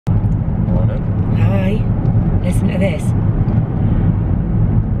this.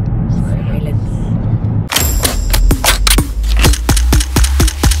 Silence.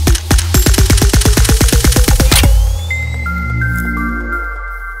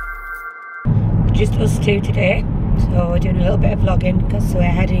 Just us two today, so we're doing a little bit of vlogging because we're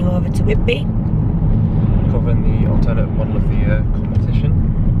heading over to Whitby. Covering the alternate model of the year competition.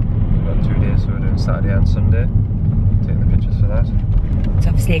 We've got 2 days, so we're doing Saturday and Sunday. Taking the pictures for that. It's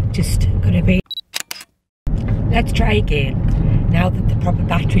obviously just going to be... Let's try again, now that the proper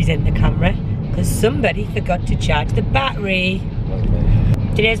battery's in the camera, because somebody forgot to charge the battery.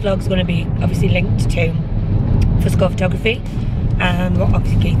 Today's vlog's going to be obviously linked to Fusco Photography and what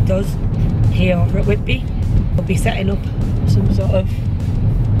obviously Keith does here over at Whitby. We'll be setting up some sort of...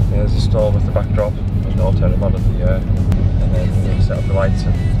 Yeah, there's a stall with the backdrop, there's an alternate model of the year, and then we'll set up the lights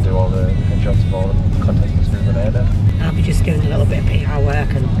and do all the headshots of all the contestants moving ahead. I'll be just doing a little bit of PR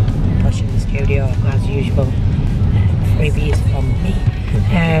work and pushing the studio as usual. Freebies from me.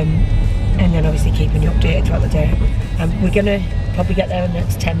 And then obviously keeping you updated throughout the day. We're going to probably get there in the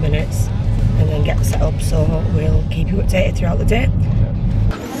next 10 minutes and then get set up, so we'll keep you updated throughout the day.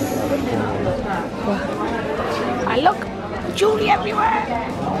 I look, jewelry everywhere.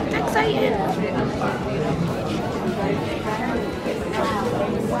 It's exciting.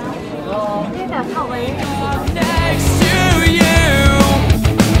 Next to you,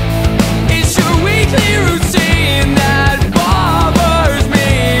 it's your weekly routine that bothers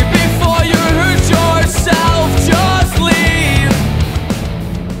me. Before you hurt yourself, just leave.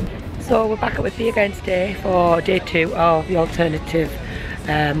 So we're back up with you again today for day 2 of the alternative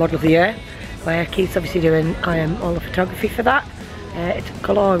model of the year, where Keith's obviously doing all the photography for that. It's a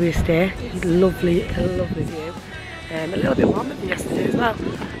glorious day, lovely view, a little bit warmer than yesterday as well.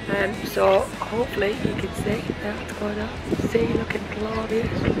 So hopefully you can see what's going on. See, looking glorious.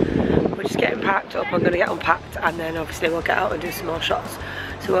 We're just getting packed up. I'm going to get unpacked and then obviously we'll get out and do some more shots.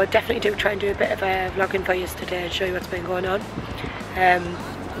 So we'll definitely try and do a bit of vlogging for you today and show you what's been going on. A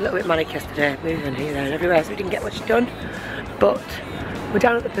little bit manic yesterday, moving here, there and everywhere, so we didn't get much done. But we're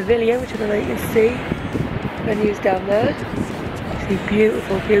down at the pavilion, which I don't know you can see. Venue's down there. See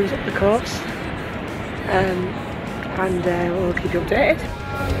beautiful views up the coast. And we'll keep you updated.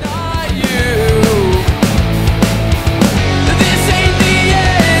 Not you. This ain't the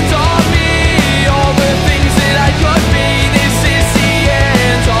end of me. All the things that I could be. This is the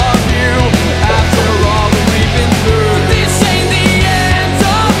end of you. After all that we've been through. This ain't the end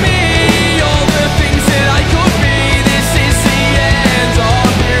of me. All the things that I could be. This is the end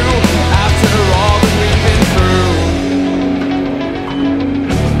of you. After all that we've been through.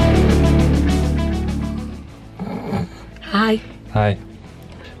 Hi. Hi.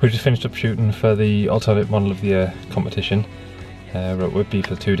 We just finished up shooting for the alternate model of the year competition. We're at Whitby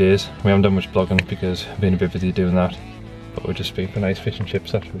for 2 days. We haven't done much vlogging because we've been a bit busy doing that. But we're just been for nice fish and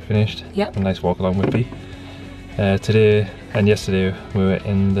chips after we finished. Yep. A nice walk along Whitby. Today and yesterday we were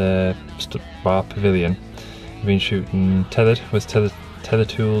in the bar pavilion. We've been shooting tethered with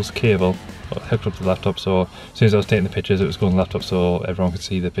Teletools cable hooked up to the laptop, so as soon as I was taking the pictures it was going on the laptop so everyone could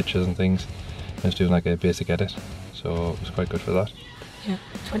see the pictures and things. I was doing like a basic edit, so it was quite good for that. Yeah,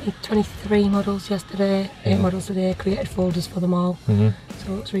 23 models yesterday, 8 models today, created folders for them all.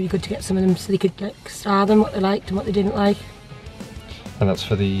 So it's really good to get some of them so they could like star them what they liked and what they didn't like. And that's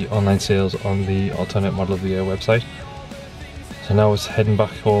for the online sales on the alternate model of the year website. So now it's heading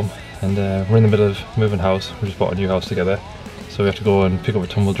back home and we're in the middle of moving house. We just bought a new house together. So we have to go and pick up a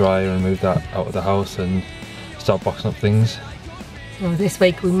tumble dryer and move that out of the house and start boxing up things. So this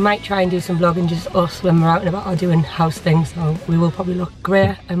week we might try and do some vlogging, just us when we're out and about or doing house things, so we will probably look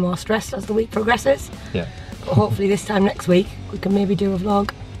greyer and more stressed as the week progresses. Yeah. But hopefully this time next week we can maybe do a vlog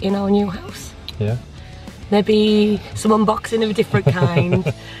in our new house. Yeah. Maybe some unboxing of a different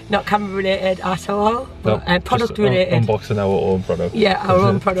kind, not camera related at all, but nope, product related. Unboxing our own product. Yeah, our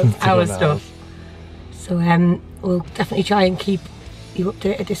own product, our stuff. So we'll definitely try and keep you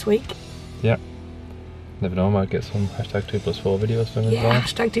updated this week. Yeah. Never know, I might get some #2+4 videos done as well. Yeah,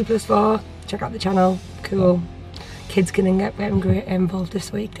 #2+4, check out the channel, cool. Kids can get involved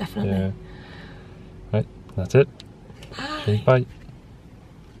this week, definitely. Yeah. Right, that's it. Bye. Cheers, bye.